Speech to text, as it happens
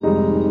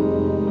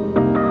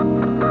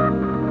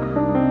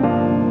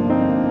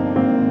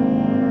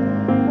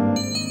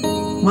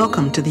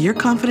Welcome to the Your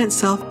Confident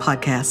Self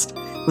podcast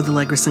with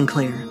Allegra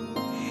Sinclair.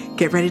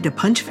 Get ready to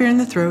punch fear in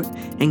the throat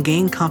and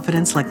gain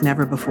confidence like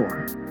never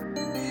before.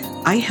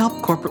 I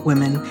help corporate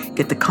women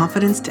get the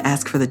confidence to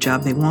ask for the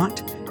job they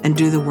want and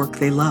do the work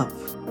they love.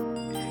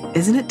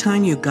 Isn't it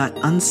time you got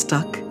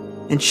unstuck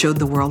and showed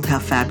the world how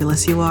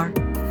fabulous you are?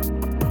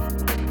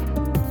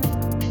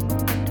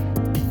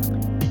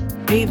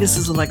 Hey, this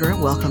is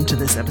Allegra. Welcome to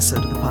this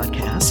episode of the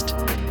podcast.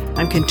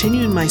 I'm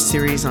continuing my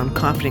series on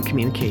confident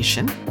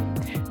communication.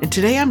 And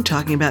today I'm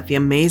talking about the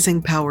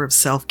amazing power of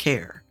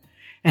self-care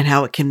and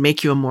how it can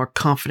make you a more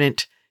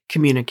confident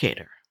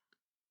communicator.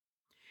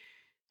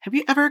 Have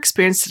you ever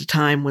experienced a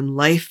time when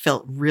life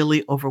felt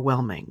really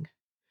overwhelming?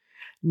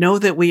 Know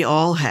that we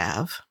all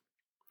have.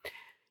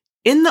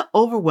 In the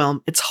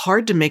overwhelm, it's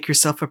hard to make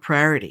yourself a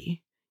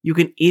priority. You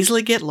can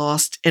easily get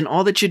lost in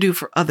all that you do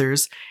for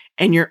others,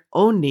 and your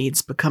own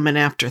needs become an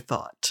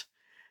afterthought.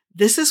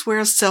 This is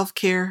where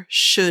self-care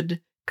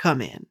should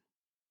come in.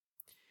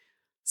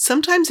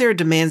 Sometimes there are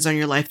demands on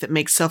your life that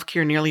make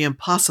self-care nearly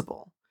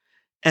impossible.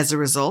 As a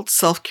result,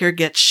 self-care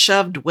gets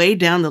shoved way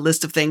down the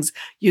list of things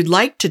you'd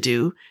like to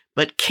do,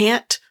 but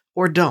can't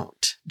or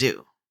don't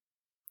do.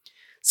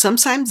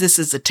 Sometimes this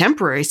is a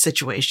temporary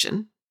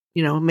situation,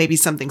 maybe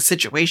something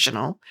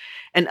situational,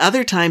 and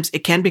other times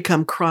it can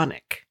become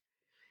chronic.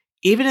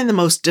 Even in the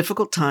most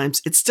difficult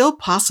times, it's still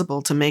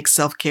possible to make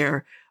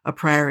self-care a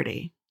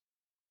priority.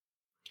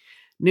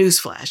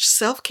 Newsflash,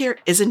 self-care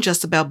isn't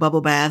just about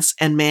bubble baths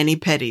and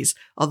mani-pedis,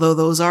 although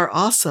those are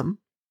awesome.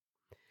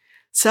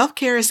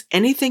 Self-care is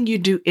anything you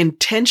do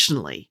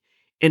intentionally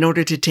in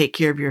order to take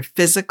care of your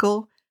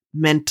physical,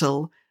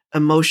 mental,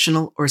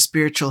 emotional, or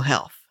spiritual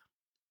health.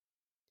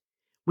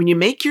 When you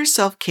make your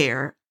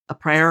self-care a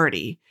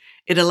priority,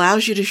 it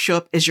allows you to show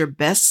up as your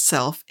best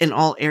self in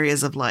all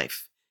areas of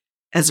life.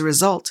 As a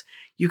result,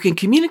 you can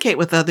communicate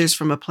with others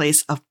from a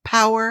place of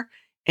power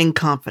and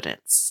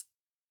confidence.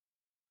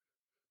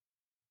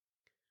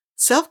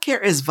 Self-care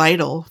is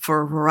vital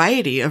for a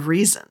variety of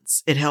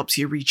reasons. It helps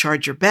you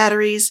recharge your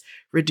batteries,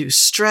 reduce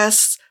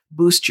stress,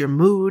 boost your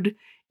mood,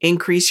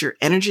 increase your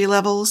energy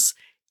levels,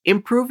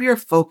 improve your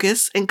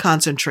focus and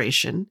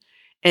concentration,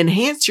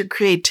 enhance your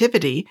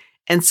creativity,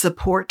 and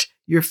support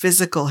your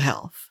physical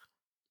health.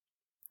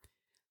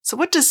 So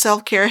what does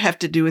self-care have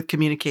to do with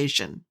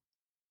communication?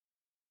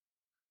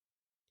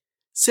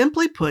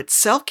 Simply put,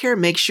 self-care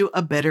makes you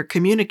a better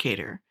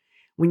communicator.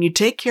 When you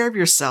take care of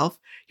yourself,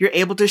 you're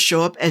able to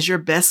show up as your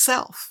best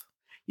self.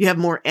 You have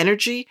more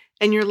energy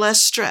and you're less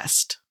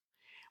stressed.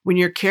 When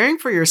you're caring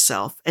for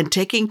yourself and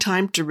taking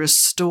time to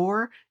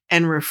restore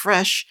and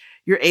refresh,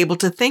 you're able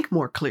to think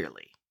more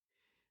clearly.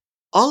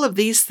 All of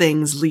these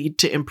things lead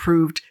to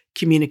improved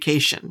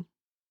communication.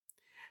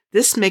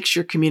 This makes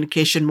your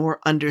communication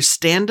more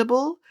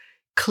understandable,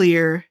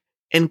 clear,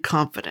 and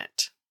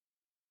confident.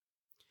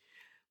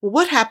 Well,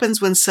 what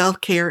happens when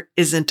self-care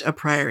isn't a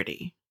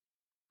priority?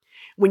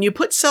 When you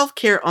put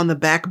self-care on the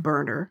back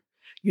burner,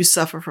 you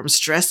suffer from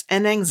stress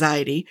and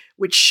anxiety,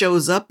 which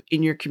shows up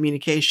in your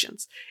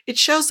communications. It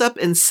shows up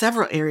in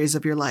several areas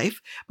of your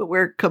life, but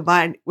we're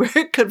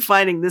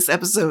confining this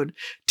episode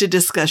to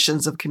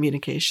discussions of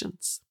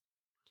communications.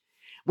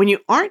 When you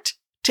aren't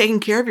taking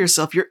care of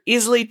yourself, you're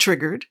easily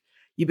triggered,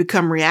 you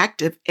become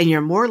reactive, and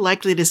you're more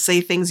likely to say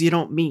things you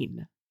don't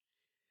mean.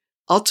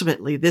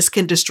 Ultimately, this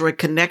can destroy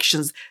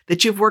connections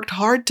that you've worked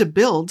hard to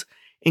build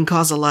and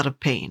cause a lot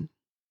of pain.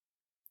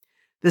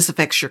 This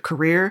affects your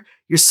career,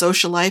 your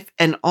social life,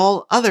 and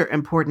all other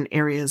important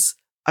areas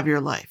of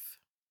your life.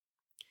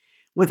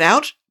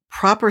 Without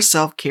proper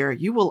self-care,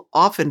 you will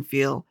often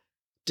feel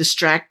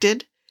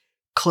distracted,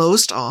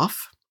 closed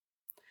off,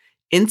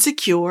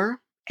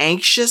 insecure,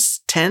 anxious,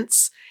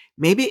 tense,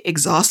 maybe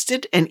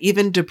exhausted, and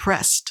even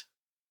depressed.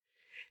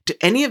 Do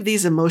any of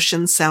these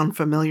emotions sound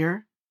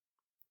familiar?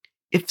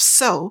 If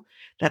so,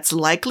 that's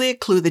likely a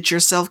clue that your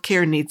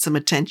self-care needs some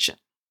attention.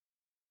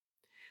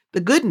 The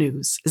good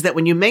news is that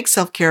when you make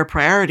self-care a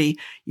priority,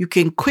 you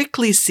can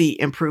quickly see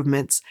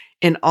improvements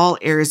in all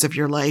areas of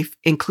your life,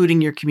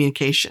 including your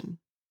communication.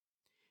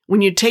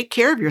 When you take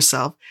care of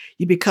yourself,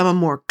 you become a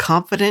more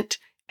confident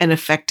and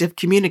effective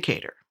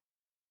communicator.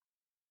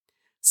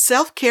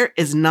 Self-care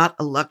is not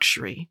a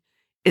luxury,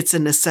 it's a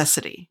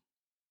necessity.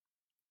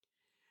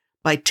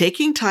 By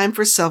taking time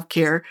for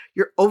self-care,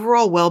 your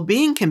overall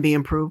well-being can be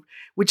improved,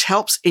 which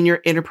helps in your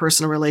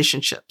interpersonal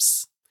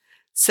relationships.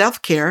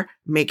 Self-care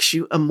makes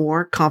you a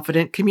more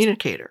confident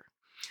communicator.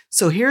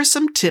 So here are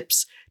some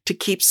tips to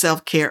keep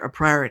self-care a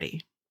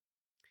priority.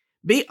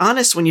 Be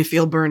honest when you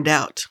feel burned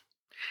out.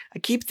 I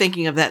keep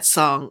thinking of that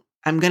song.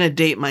 I'm going to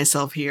date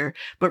myself here,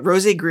 but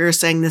Rosie Greer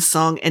sang this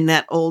song in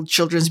that old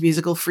children's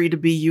musical, Free to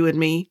Be You and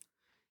Me.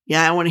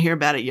 Yeah, I want to hear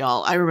about it,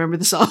 y'all. I remember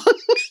the song.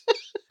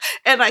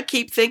 And I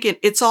keep thinking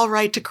it's all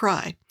right to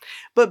cry.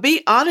 But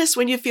be honest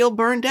when you feel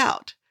burned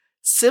out.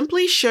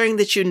 Simply sharing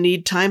that you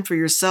need time for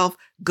yourself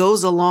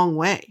goes a long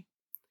way.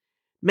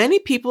 Many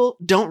people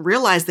don't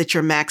realize that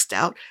you're maxed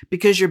out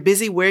because you're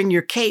busy wearing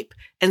your cape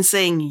and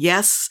saying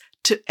yes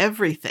to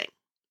everything.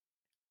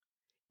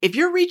 If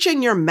you're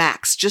reaching your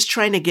max just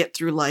trying to get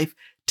through life,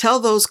 Tell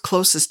those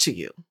closest to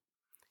you.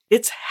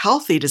 It's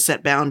healthy to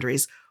set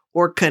boundaries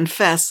or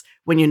confess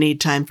when you need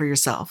time for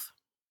yourself.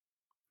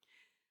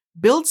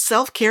 Build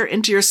self-care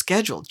into your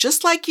schedule.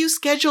 Just like you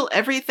schedule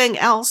everything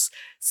else,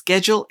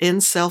 schedule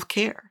in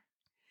self-care.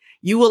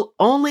 You will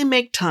only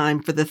make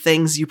time for the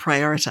things you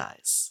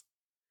prioritize.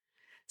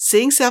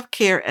 Seeing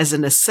self-care as a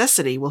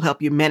necessity will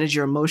help you manage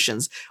your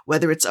emotions,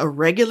 whether it's a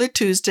regular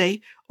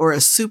Tuesday or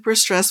a super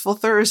stressful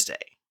Thursday.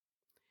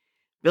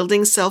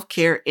 Building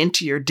self-care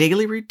into your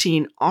daily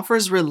routine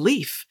offers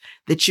relief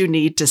that you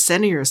need to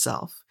center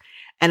yourself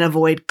and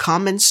avoid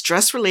common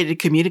stress-related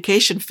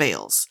communication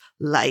fails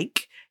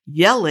like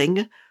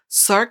yelling,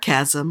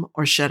 sarcasm,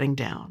 or shutting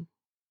down.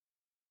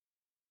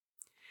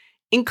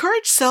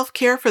 Encourage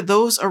self-care for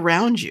those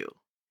around you.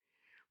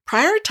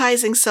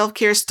 Prioritizing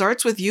self-care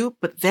starts with you,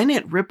 but then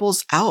it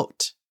ripples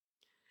out.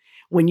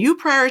 When you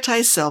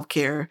prioritize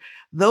self-care,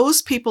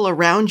 those people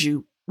around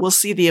you will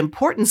see the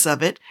importance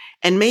of it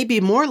and may be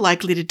more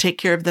likely to take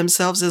care of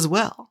themselves as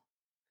well.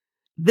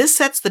 This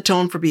sets the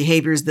tone for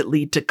behaviors that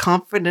lead to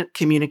confident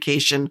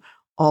communication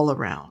all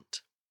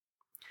around.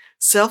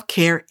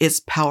 Self-care is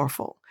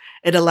powerful.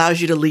 It allows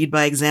you to lead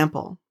by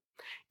example.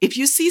 If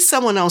you see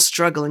someone else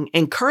struggling,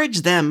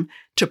 encourage them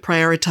to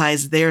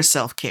prioritize their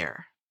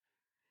self-care.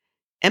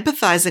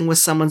 Empathizing with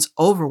someone's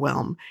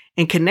overwhelm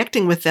and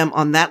connecting with them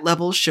on that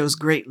level shows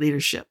great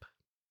leadership.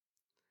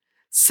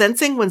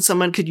 Sensing when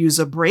someone could use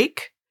a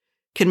break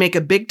can make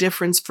a big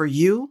difference for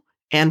you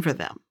and for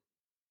them.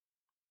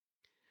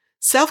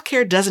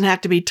 Self-care doesn't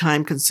have to be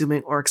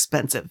time-consuming or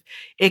expensive.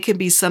 It can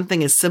be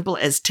something as simple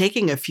as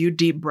taking a few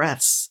deep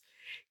breaths,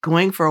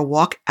 going for a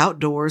walk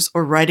outdoors,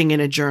 or writing in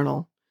a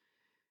journal.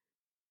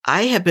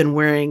 I have been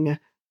wearing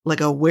like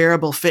a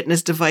wearable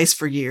fitness device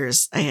for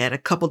years. I had a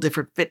couple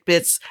different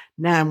Fitbits.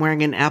 Now I'm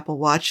wearing an Apple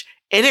Watch,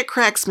 and it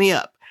cracks me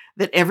up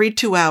that every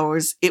 2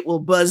 hours it will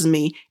buzz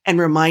me and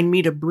remind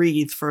me to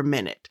breathe for a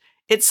minute.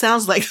 It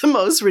sounds like the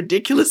most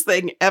ridiculous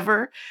thing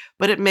ever,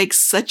 but it makes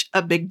such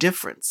a big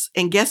difference.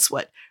 And guess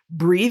what?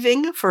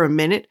 Breathing for a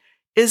minute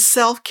is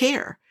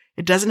self-care.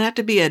 It doesn't have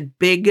to be a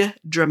big,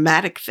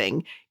 dramatic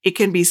thing. It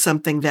can be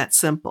something that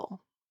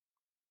simple.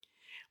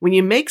 When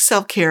you make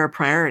self-care a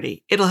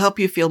priority, it'll help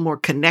you feel more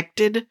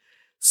connected,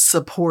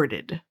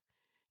 supported,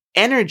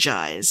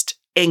 energized,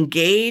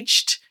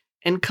 engaged,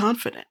 and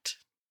confident.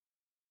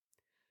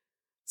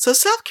 So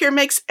self-care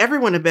makes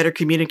everyone a better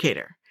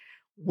communicator.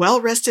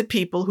 Well-rested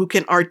people who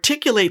can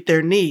articulate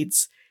their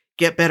needs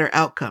get better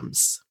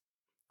outcomes.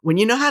 When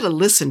you know how to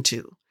listen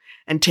to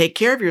and take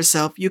care of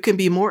yourself, you can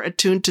be more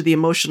attuned to the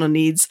emotional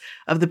needs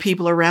of the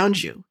people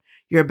around you.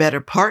 You're a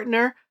better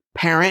partner,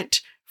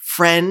 parent,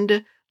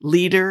 friend,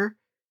 leader,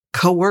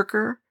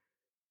 coworker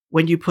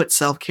when you put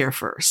self-care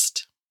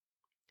first.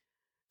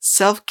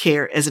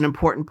 Self-care is an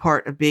important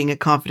part of being a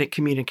confident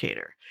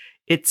communicator.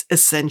 It's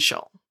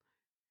essential.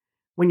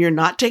 When you're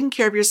not taking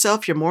care of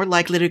yourself, you're more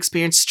likely to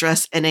experience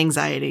stress and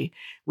anxiety,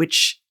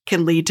 which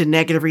can lead to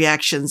negative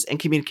reactions and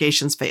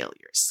communications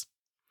failures.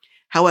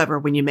 However,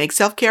 when you make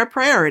self-care a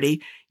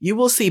priority, you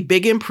will see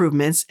big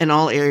improvements in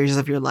all areas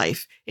of your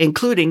life,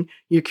 including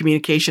your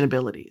communication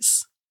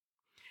abilities.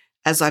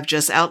 As I've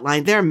just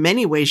outlined, there are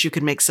many ways you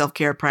can make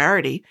self-care a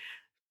priority.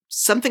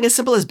 Something as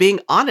simple as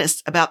being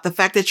honest about the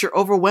fact that you're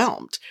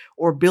overwhelmed,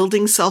 or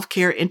building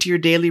self-care into your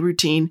daily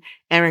routine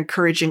and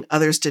encouraging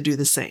others to do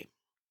the same.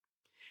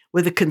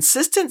 With a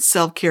consistent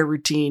self-care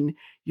routine,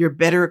 you're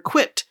better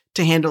equipped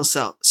to handle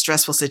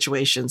stressful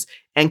situations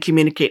and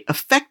communicate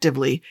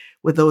effectively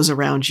with those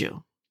around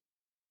you.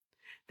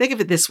 Think of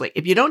it this way.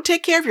 If you don't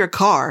take care of your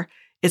car,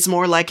 it's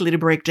more likely to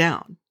break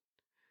down.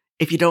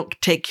 If you don't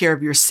take care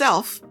of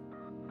yourself,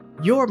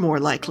 you're more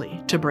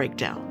likely to break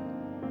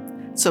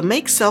down. So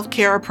make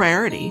self-care a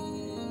priority,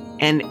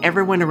 and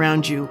everyone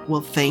around you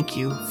will thank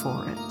you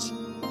for it.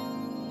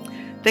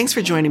 Thanks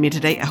for joining me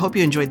today. I hope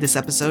you enjoyed this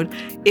episode.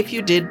 If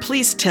you did,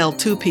 please tell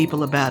 2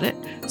 people about it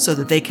so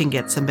that they can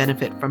get some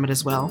benefit from it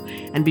as well.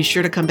 And be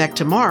sure to come back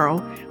tomorrow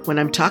when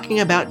I'm talking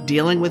about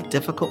dealing with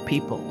difficult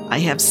people. I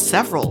have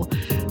several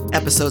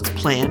episodes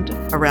planned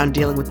around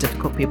dealing with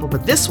difficult people,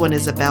 but this one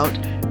is about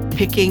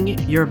picking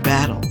your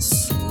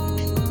battles.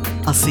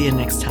 I'll see you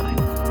next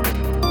time.